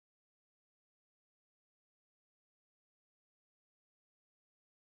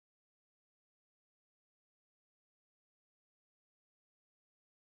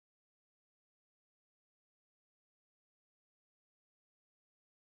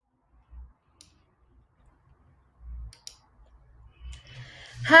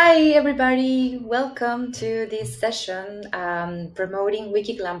Hi, everybody. Welcome to this session promoting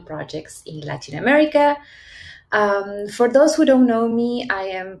WikiGLAM projects in Latin America. For those who don't know me, I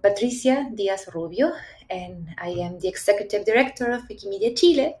am Patricia Diaz Rubio, and I am the Executive Director of Wikimedia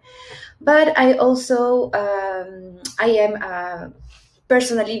Chile. But I am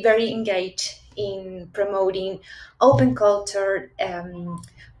personally very engaged in promoting open culture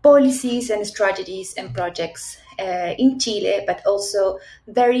policies and strategies and projects in Chile, but also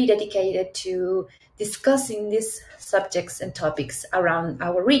very dedicated to discussing these subjects and topics around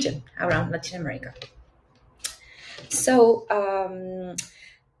our region, around Latin America. So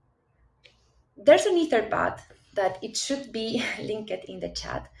there's an Etherpad that it should be linked in the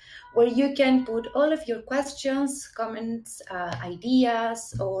chat where you can put all of your questions, comments,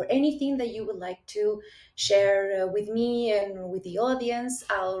 ideas, or anything that you would like to share with me and with the audience.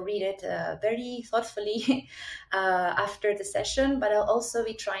 I'll read it very thoughtfully after the session, but I'll also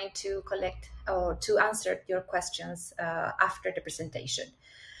be trying to collect or to answer your questions after the presentation.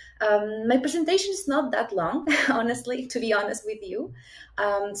 My presentation is not that long, honestly, to be honest with you.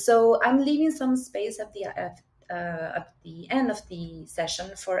 So I'm leaving some space at the end of the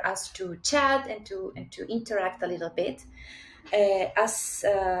session for us to chat and to interact a little bit as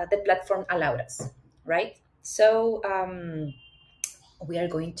the platform allowed us, right? So we are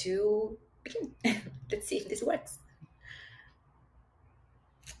going to begin. Let's see if this works.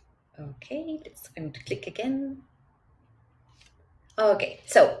 Okay, I'm going to click again. Okay,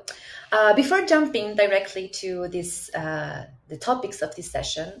 so before jumping directly to the topics of this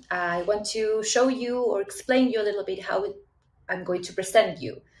session, I want to show you or explain you a little bit how I'm going to present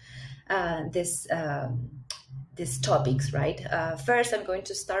you these topics, right? First, I'm going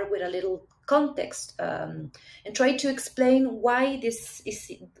to start with a little context and try to explain why this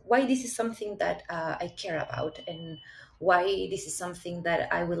is something that I care about and why this is something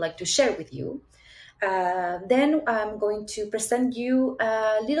that I would like to share with you. Then I'm going to present you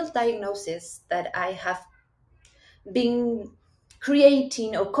a little diagnosis that I have been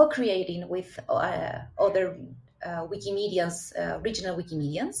creating or co-creating with other Wikimedians, regional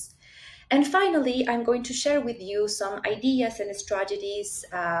Wikimedians. And finally, I'm going to share with you some ideas and strategies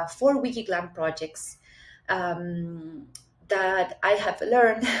for WikiGLAM projects that I have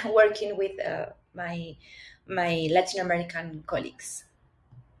learned working with my Latin American colleagues.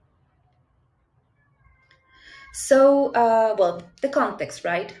 So, the context,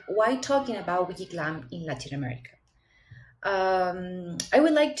 right? Why talking about WikiGLAM in Latin America? I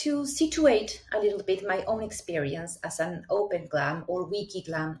would like to situate a little bit my own experience as an Open GLAM or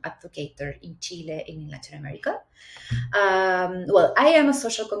WikiGLAM advocator in Chile and in Latin America. I am a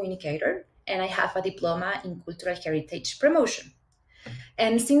social communicator and I have a diploma in cultural heritage promotion.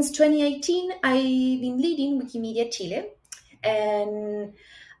 And since 2018, I've been leading Wikimedia Chile. And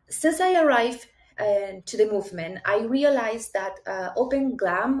since I arrived to the movement, I realized that Open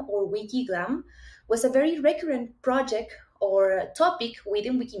GLAM or WikiGLAM was a very recurrent project or topic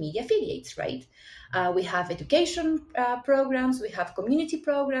within Wikimedia affiliates, right? We have education programs, we have community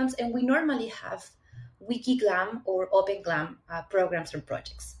programs, and we normally have WikiGLAM or Open GLAM programs and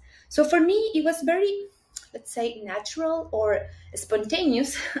projects. So for me, it was very, let's say, natural or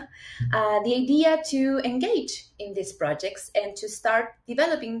spontaneous, the idea to engage in these projects and to start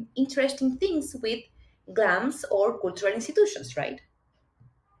developing interesting things with GLAMs or cultural institutions, right?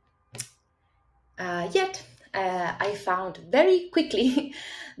 Yet, I found very quickly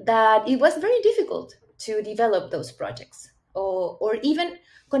that it was very difficult to develop those projects or even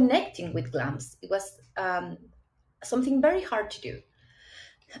connecting with GLAMs. It was something very hard to do.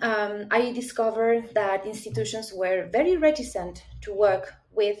 I discovered that institutions were very reticent to work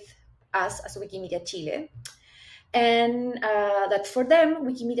with us as Wikimedia Chile, and that for them,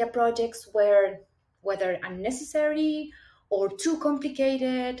 Wikimedia projects were whether unnecessary or too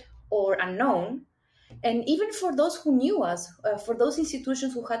complicated or unknown. And even for those who knew us, for those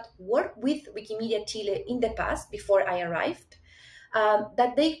institutions who had worked with Wikimedia Chile in the past before I arrived,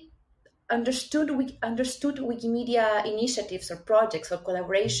 that they understood Wikimedia initiatives or projects or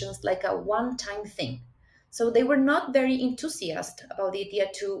collaborations like a one-time thing. So they were not very enthusiastic about the idea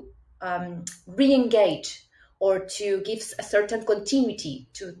to re-engage or to give a certain continuity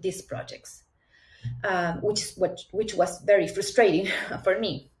to these projects, which was very frustrating for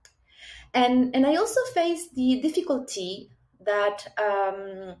me. And I also faced the difficulty that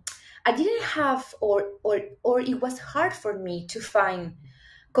I didn't have, or it was hard for me to find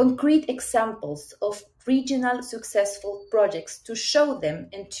concrete examples of regional successful projects to show them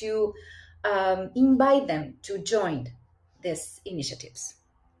and to invite them to join these initiatives.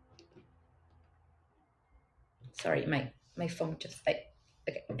 Sorry, my phone just died.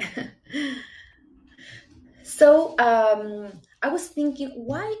 Okay. So I was thinking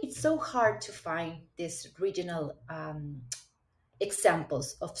why it's so hard to find these regional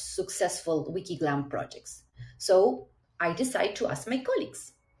examples of successful WikiGLAM projects. So I decided to ask my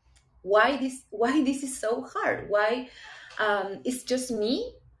colleagues why this is so hard. Why it's just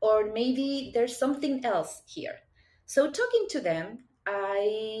me, or maybe there's something else here. So talking to them,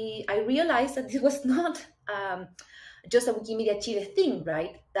 I realized that it was not just a Wikimedia Chile thing,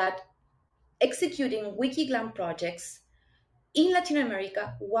 right? That executing WikiGLAM projects in Latin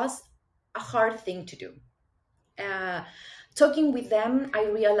America was a hard thing to do. Uh, Talking with them, I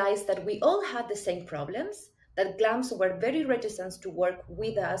realized that we all had the same problems, that GLAMs were very reticent to work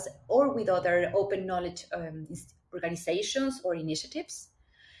with us or with other open knowledge organizations or initiatives,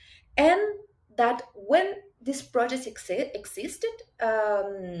 and that when these projects existed,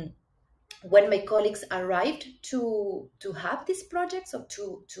 when my colleagues arrived to have these projects or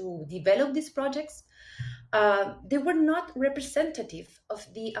to develop these projects, they were not representative of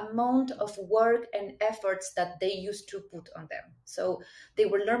the amount of work and efforts that they used to put on them. So they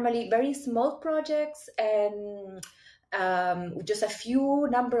were normally very small projects and just a few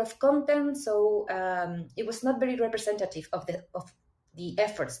number of content. So it was not very representative of the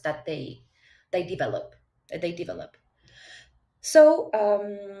efforts that they develop. They develop. So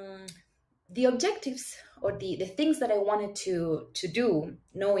the objectives or the things that I wanted to do,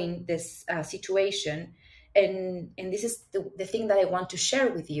 knowing this situation, and this is the thing that I want to share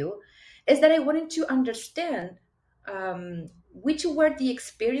with you, is that I wanted to understand which were the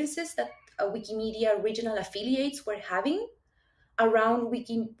experiences that Wikimedia regional affiliates were having around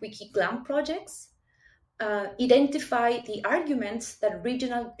WikiGLAM projects, identify the arguments that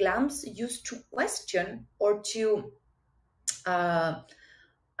regional GLAMs used to question or to uh,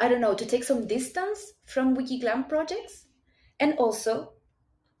 I don't know, to take some distance from WikiGLAM projects, and also,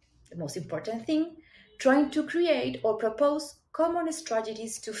 the most important thing, trying to create or propose common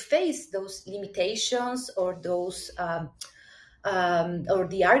strategies to face those limitations or those or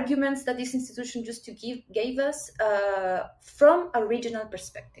the arguments that this institution used to gave us from a regional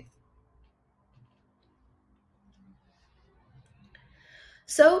perspective.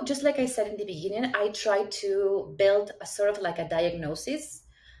 So, just like I said in the beginning, I tried to build a sort of like a diagnosis.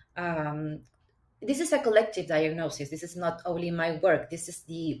 Um, this is a collective diagnosis. This is not only my work. This is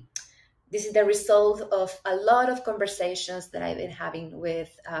the result of a lot of conversations that I've been having with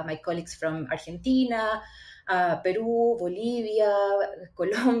my colleagues from Argentina, Peru, Bolivia,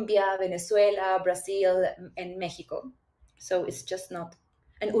 Colombia, Venezuela, Brazil, and Mexico. So it's just not,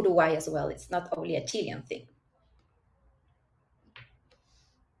 and Uruguay as well. It's not only a Chilean thing.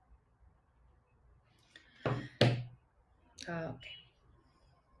 Okay.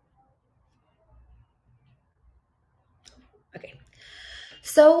 Okay.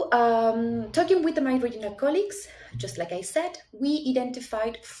 So, talking with my regional colleagues, just like I said, we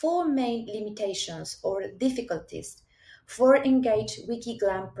identified four main limitations or difficulties for engaged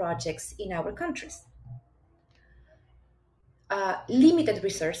WikiGLAM projects in our countries. Limited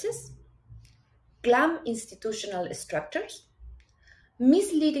resources, GLAM institutional structures,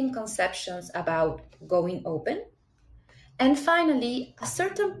 misleading conceptions about going open, and finally, a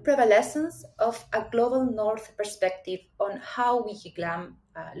certain prevalence of a global north perspective on how WikiGLAM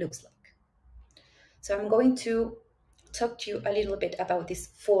looks like. So I'm going to talk to you a little bit about these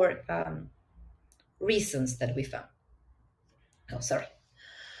four reasons that we found. Oh, sorry.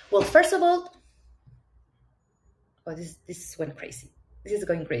 Well, first of all, this went crazy. This is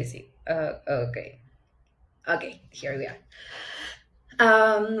going crazy. Okay. Okay, here we are.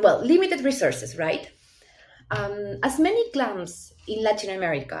 Well, limited resources, right? As many clams in Latin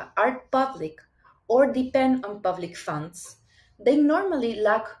America are public or depend on public funds, they normally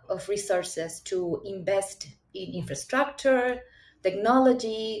lack of resources to invest in infrastructure,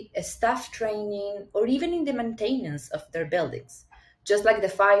 technology, staff training, or even in the maintenance of their buildings. Just like the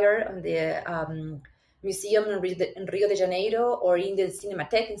fire on the museum in Rio de Janeiro or in the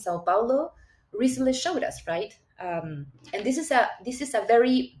Cinematheque in Sao Paulo recently showed us, right? And this is a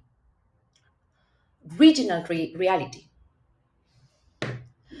very regional reality.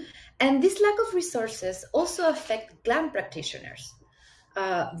 And this lack of resources also affect GLAM practitioners.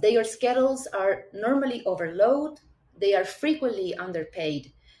 Their schedules are normally overloaded, they are frequently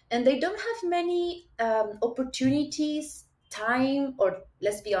underpaid, and they don't have many opportunities, time, or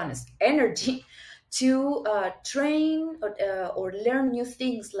let's be honest, energy to train or learn new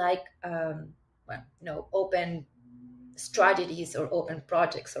things like open strategies or open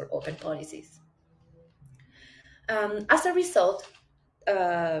projects or open policies. As a result,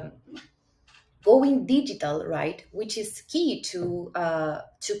 uh, going digital, right, which is key to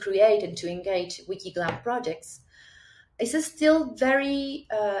create and to engage WikiGLAM projects, is still very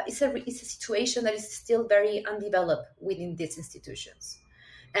it's a situation that is still very undeveloped within these institutions.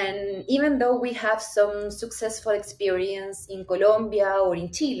 And even though we have some successful experience in Colombia or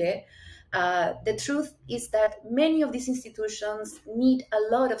in Chile, the truth is that many of these institutions need a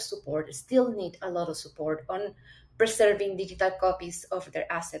lot of support, still need a lot of support on preserving digital copies of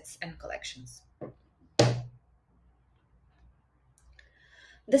their assets and collections.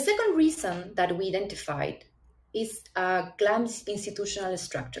 The second reason that we identified is GLAM's institutional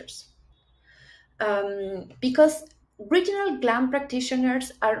structures. Because regional GLAM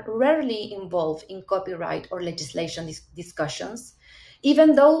practitioners are rarely involved in copyright or legislation discussions,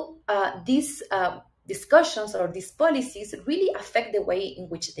 even though these discussions or these policies really affect the way in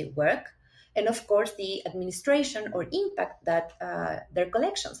which they work, and of course the administration or impact that their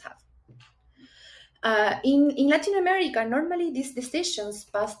collections have. In Latin America, normally these decisions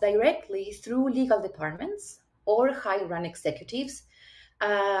pass directly through legal departments or high-run executives,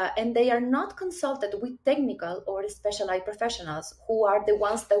 and they are not consulted with technical or specialized professionals who are the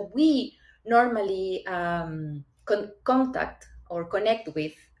ones that we normally contact or connect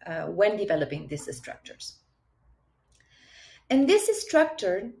with when developing these structures. And this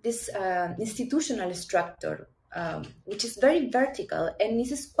structure, this institutional structure, which is very vertical, and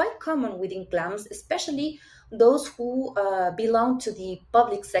this is quite common within GLAMs, especially those who belong to the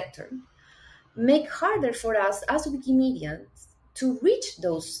public sector, make harder for us as Wikimedians to reach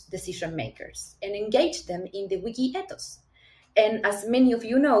those decision makers and engage them in the wiki ethos. And as many of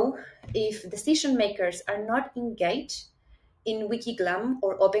you know, if decision makers are not engaged in WikiGLAM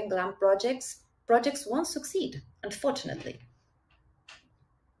or OpenGLAM projects, projects won't succeed, unfortunately.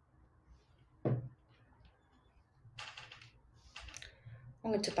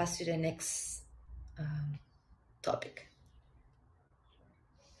 I'm going to pass to the next topic.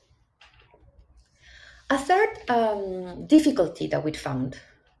 A third difficulty that we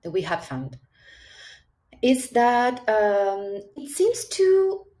have found, is that it seems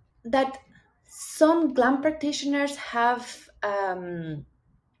that some GLAM practitioners have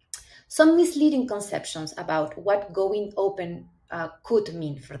some misleading conceptions about what going open could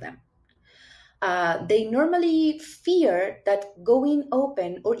mean for them. They normally fear that going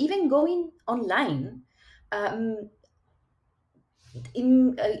open or even going online,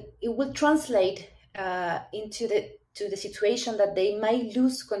 it will translate into the situation that they might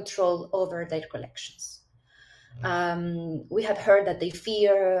lose control over their collections. We have heard that they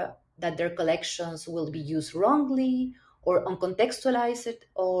fear that their collections will be used wrongly or uncontextualized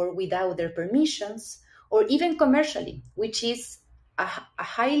or without their permissions, or even commercially, which is a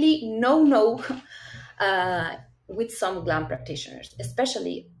highly no-no with some GLAM practitioners,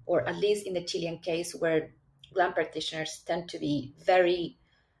 especially, or at least in the Chilean case, where GLAM practitioners tend to be very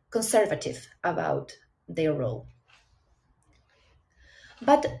conservative about their role.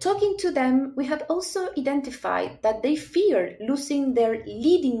 But talking to them, we have also identified that they fear losing their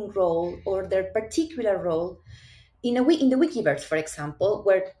leading role or their particular role in the Wikiverse, for example,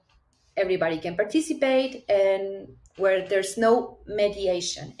 where everybody can participate and where there's no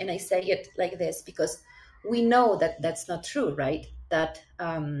mediation. And I say it like this because we know that that's not true, right? That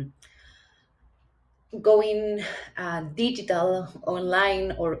going digital,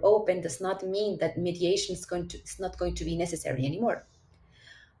 online, or open does not mean that mediation is not going to be necessary anymore.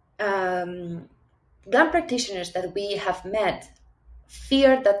 GLAM practitioners that we have met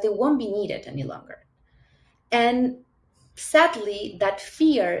fear that they won't be needed any longer. And sadly, that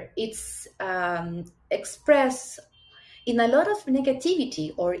fear is expressed in a lot of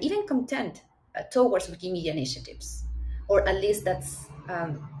negativity or even contempt towards Wikimedia initiatives, or at least that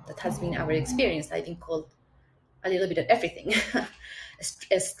has been our experience. I've been called a little bit of everything.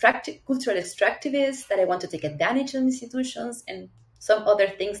 Cultural extractivist, that I want to take advantage of institutions, and some other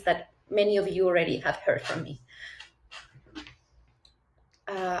things that many of you already have heard from me.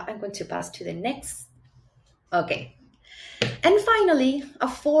 I'm going to pass to the next. Okay. And finally, a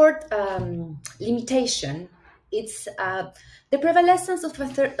fourth limitation, it's the prevalence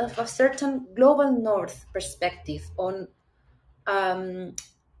of a certain global north perspective on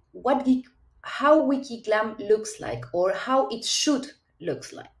how WikiGLAM looks like, or how it should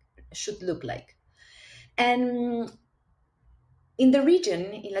look like. And in the region,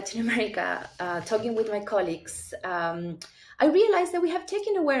 in Latin America, talking with my colleagues, I realized that we have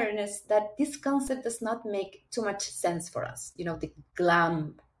taken awareness that this concept does not make too much sense for us, the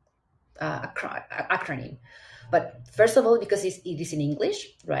GLAM acronym. But first of all, because it is in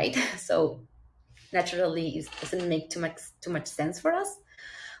English, right? So naturally, it doesn't make too much sense for us.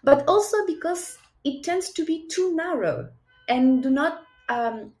 but also because it tends to be too narrow and do not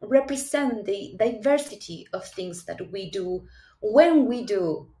represent the diversity of things that we do when we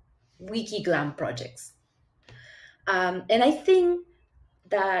do WikiGLAM projects. And I think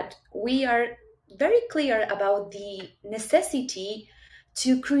that we are very clear about the necessity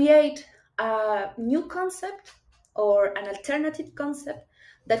to create a new concept or an alternative concept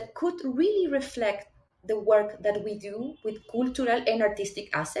that could really reflect the work that we do with cultural and artistic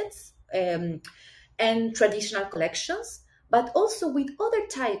assets and traditional collections, but also with other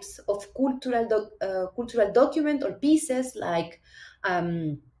types of cultural document or pieces like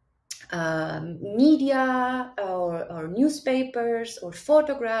media or newspapers or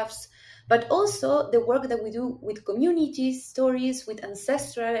photographs, but also the work that we do with communities, stories, with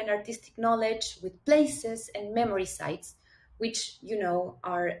ancestral and artistic knowledge, with places and memory sites, which, you know,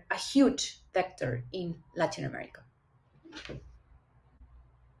 are a huge vector in Latin America.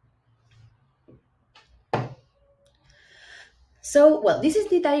 So, well, this is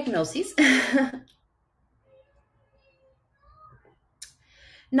the diagnosis.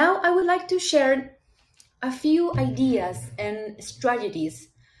 Now, I would like to share a few ideas and strategies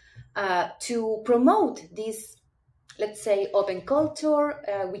to promote these, let's say, open culture,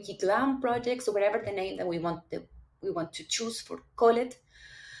 WikiGLAM projects, or whatever the name that we want to choose for call it.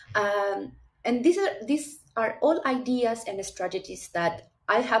 And these are all ideas and strategies that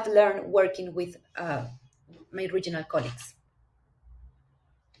I have learned working with my regional colleagues.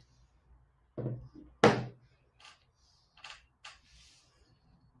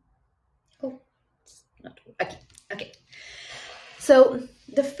 Oh, it's not okay. Okay. So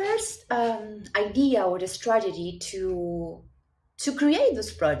the first idea or the strategy to create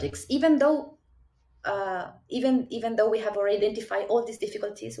those projects, even though even though we have already identified all these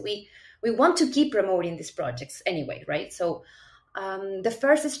difficulties, we want to keep promoting these projects anyway, right? So the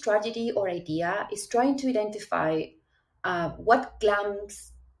first strategy or idea is trying to identify what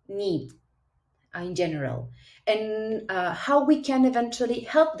GLAMs need in general, and how we can eventually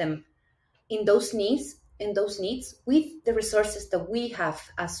help them in those needs with the resources that we have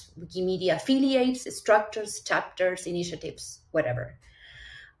as Wikimedia affiliates, structures, chapters, initiatives, whatever.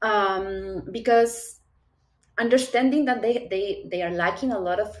 Because understanding that they are lacking a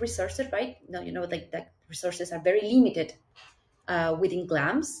lot of resources, right? No, you know, like that resources are very limited within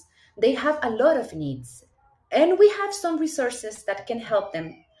GLAMs. They have a lot of needs, and we have some resources that can help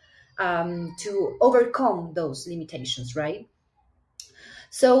them to overcome those limitations, right?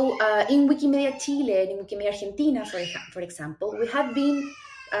 So in Wikimedia Chile and in Wikimedia Argentina, for example, we have been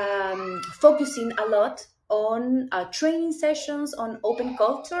focusing a lot on training sessions on open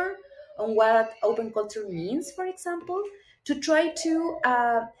culture, on what open culture means, for example, to try to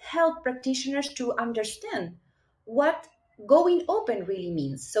help practitioners to understand what going open really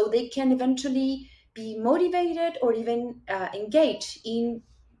means, so they can eventually be motivated or even engage in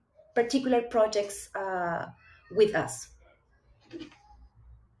particular projects with us.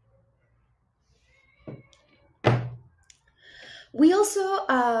 We also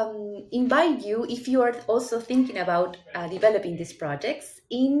invite you, if you are also thinking about developing these projects,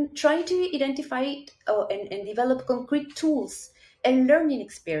 in trying to identify and develop concrete tools and learning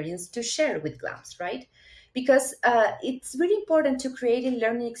experience to share with GLAMs, right? Because it's really important to create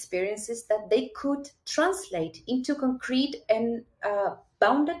learning experiences that they could translate into concrete and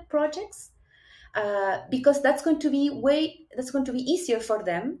bounded projects, because that's going to be easier for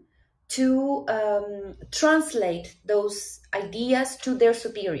them to translate those ideas to their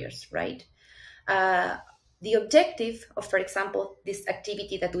superiors, right? Uh, the objective of, for example, this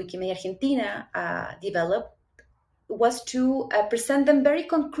activity that Wikimedia Argentina developed was to present them very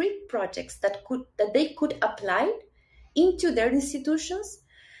concrete projects that they could apply into their institutions,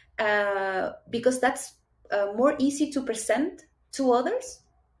 because that's more easy to present to others,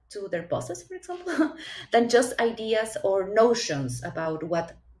 to their bosses, for example, than just ideas or notions about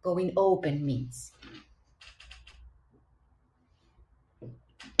what going open means.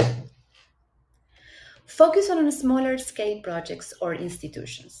 Focus on smaller scale projects or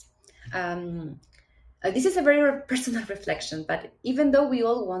institutions. This is a very personal reflection, but even though we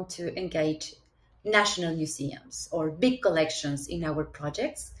all want to engage national museums or big collections in our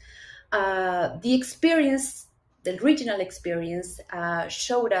projects, the regional experience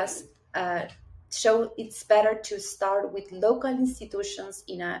showed it's better to start with local institutions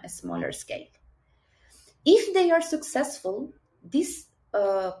in a smaller scale. If they are successful, these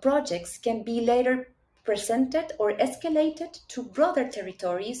projects can be later presented or escalated to broader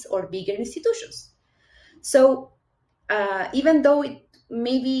territories or bigger institutions. So even though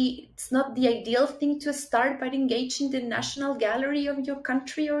maybe it's not the ideal thing to start by engaging the national gallery of your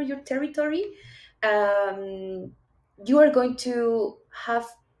country or your territory. um, you are going to have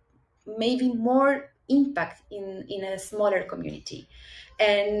maybe more impact in a smaller community,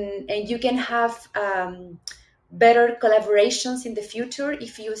 and you can have better collaborations in the future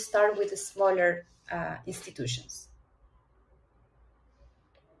if you start with the smaller institutions.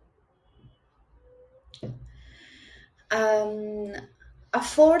 Um, a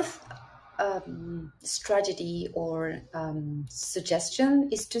fourth strategy or suggestion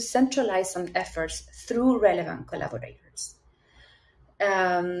is to centralize some efforts through relevant collaborators.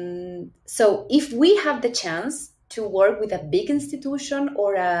 So if we have the chance to work with a big institution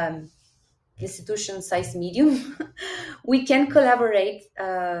or a institution size medium, we can collaborate.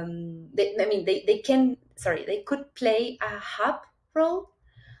 They could play a hub role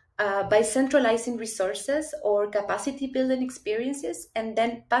by centralizing resources or capacity building experiences and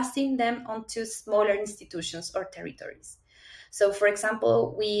then passing them on to smaller institutions or territories. So, for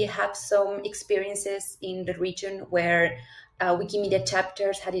example, we have some experiences in the region where Wikimedia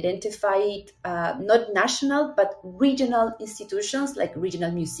chapters had identified not national but regional institutions like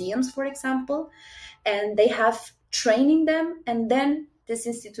regional museums, for example, and they have training them, and then these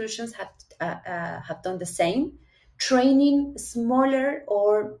institutions have done the same, training smaller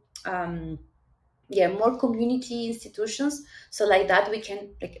or more community institutions, so like that we can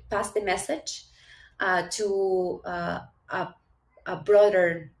like pass the message to a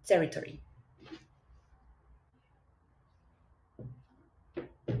broader territory.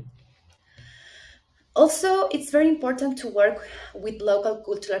 Also, it's very important to work with local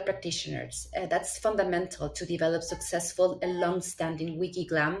cultural practitioners. That's fundamental to develop successful and long-standing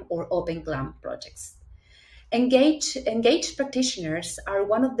WikiGLAM or OpenGLAM projects. Engaged practitioners are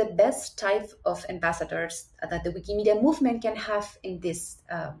one of the best type of ambassadors that the Wikimedia movement can have in this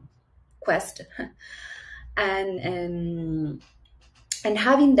quest, and and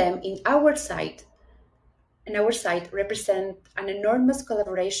having them in our site represent an enormous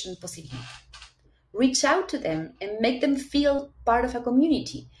collaboration possibility. Reach out to them and make them feel part of a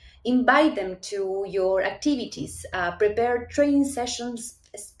community. Invite them to your activities. Prepare training sessions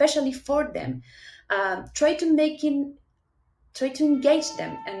especially for them. Try to engage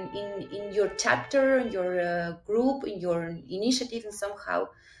them and in your chapter, in your group, in your initiative, and somehow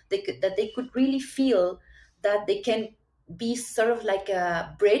they could really feel that they can be sort of like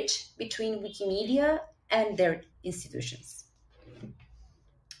a bridge between Wikimedia and their institutions.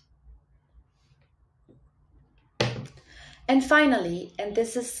 And finally, and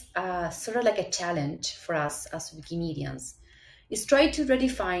this is sort of like a challenge for us as Wikimedians, is try to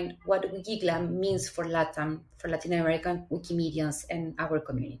redefine what WikiGLAM means for Latam, for Latin American Wikimedians and our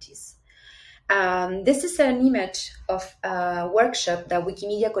communities. This is an image of a workshop that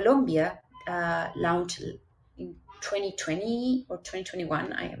Wikimedia Colombia launched in 2020 or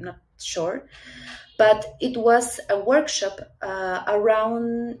 2021, I am not sure. But it was a workshop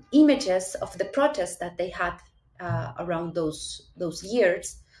around images of the protests that they had around those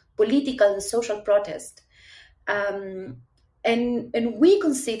years, political and social protest. And we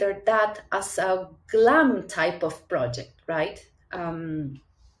consider that as a glam type of project, right?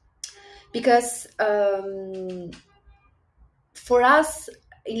 Because for us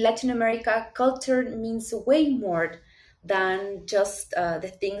in Latin America, culture means way more than just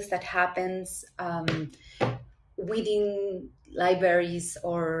the things that happens within libraries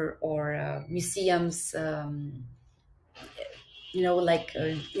or museums, like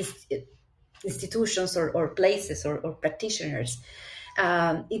institutions or places or practitioners.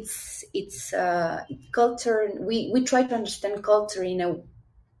 It's culture. We try to understand culture in a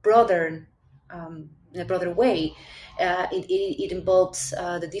broader way. It involves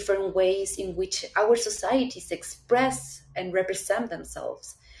the different ways in which our societies express and represent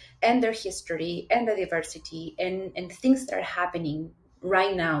themselves and their history and the diversity and things that are happening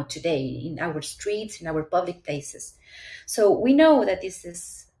right now today in our streets, in our public places. So we know that this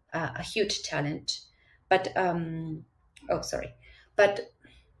is a huge challenge, but but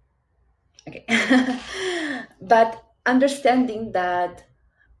okay, but understanding that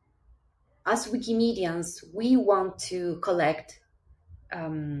as Wikimedians, we want to collect,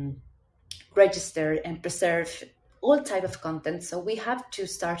 register, and preserve all type of content. So we have to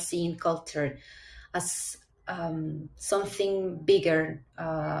start seeing culture as something bigger,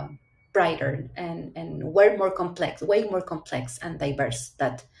 brighter, and way more complex and diverse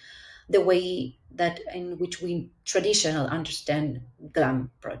that the way that in which we traditional understand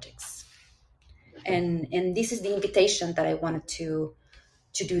glam projects. And this is the invitation that I wanted to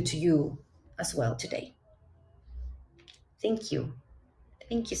do to you as well today. Thank you.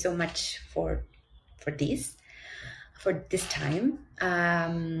 Thank you so much for this time. I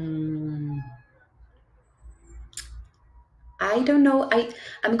don't know.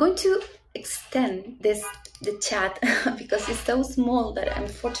 I'm going to extend the chat because it's so small that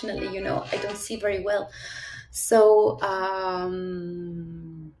unfortunately, I don't see very well. So I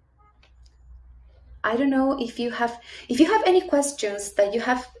don't know if you have any questions that you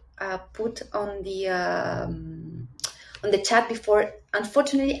have put on the chat before.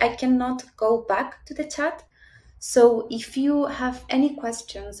 Unfortunately, I cannot go back to the chat. So if you have any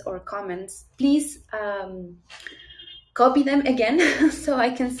questions or comments, please copy them again so I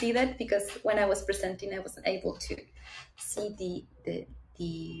can see that, because when I was presenting, I wasn't able to see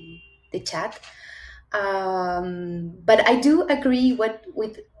the chat. But I do agree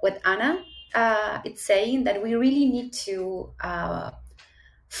with what Anna is saying, that we really need to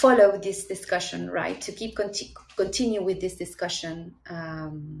follow this discussion, right? To keep continue with this discussion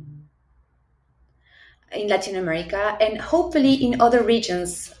in Latin America and hopefully in other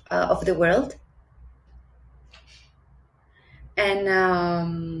regions of the world.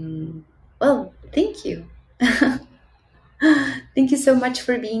 And well, thank you. Thank you so much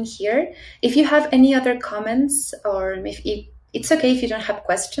for being here. If you have any other comments, or if it's okay if you don't have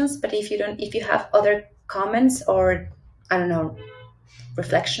questions, but if you have other comments or, I don't know,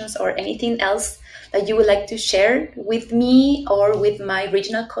 reflections or anything else that you would like to share with me or with my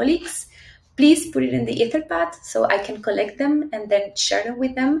regional colleagues, please put it in the Etherpad so I can collect them and then share them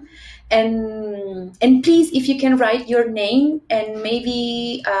with them. And please, if you can write your name and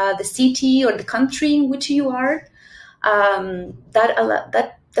maybe the city or the country in which you are,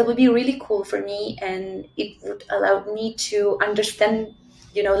 that would be really cool for me, and it would allow me to understand,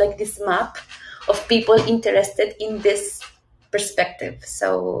 like this map of people interested in this perspective.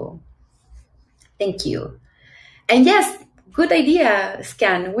 So thank you. And yes, good idea,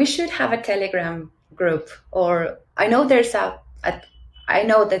 Scan. We should have a Telegram group, or I know there's I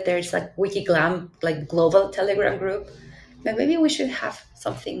know that there's like WikiGLAM, like global Telegram group, but maybe we should have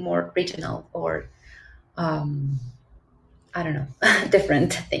something more regional or I don't know,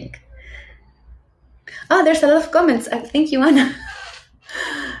 different thing. Oh, there's a lot of comments. Thank you, Anna.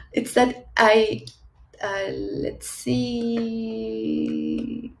 It's that let's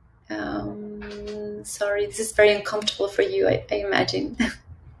see. Sorry, this is very uncomfortable for you, I imagine.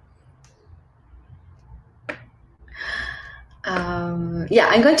 Yeah,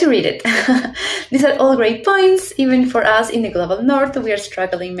 I'm going to read it. These are all great points. Even for us in the global north, we are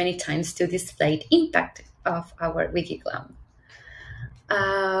struggling many times to display the impact of our WikiGLAM.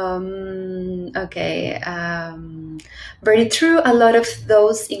 Okay. Very true. A lot of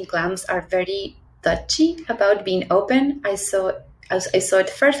those in GLAMs are very touchy about being open. I saw it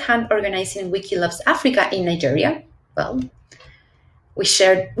firsthand organizing WikiLabs Africa in Nigeria. Well, we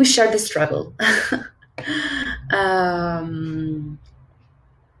shared the struggle.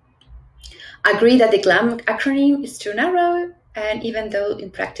 Agree that the GLAM acronym is too narrow, and even though in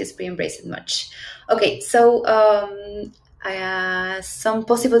practice we embrace it much. Okay, so some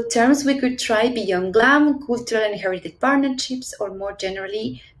possible terms we could try beyond GLAM: cultural and heritage partnerships, or more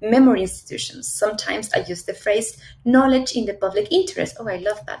generally, memory institutions. Sometimes I use the phrase knowledge in the public interest. Oh, I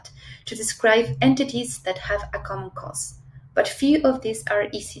love that, to describe entities that have a common cause. But few of these are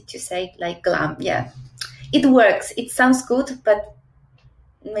easy to say, like GLAM. Yeah, it works. It sounds good, but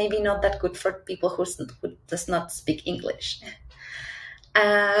maybe not that good for people who does not speak English.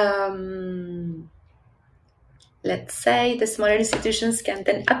 Let's say the smaller institutions can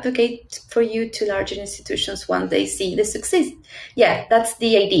then advocate for you to larger institutions once they see the success. Yeah, that's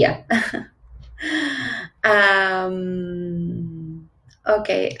the idea.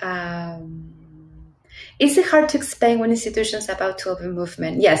 Okay. Is it hard to explain when institutions are about to open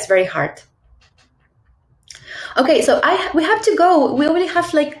movement? Yes, very hard. Okay, so we have to go. We only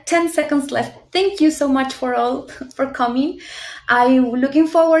have like 10 seconds left. Thank you so much for coming. I'm looking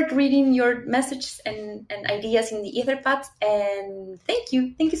forward to reading your messages and ideas in the Etherpad. And thank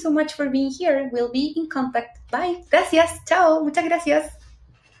you so much for being here. We'll be in contact. Bye. Gracias. Chao. Muchas gracias.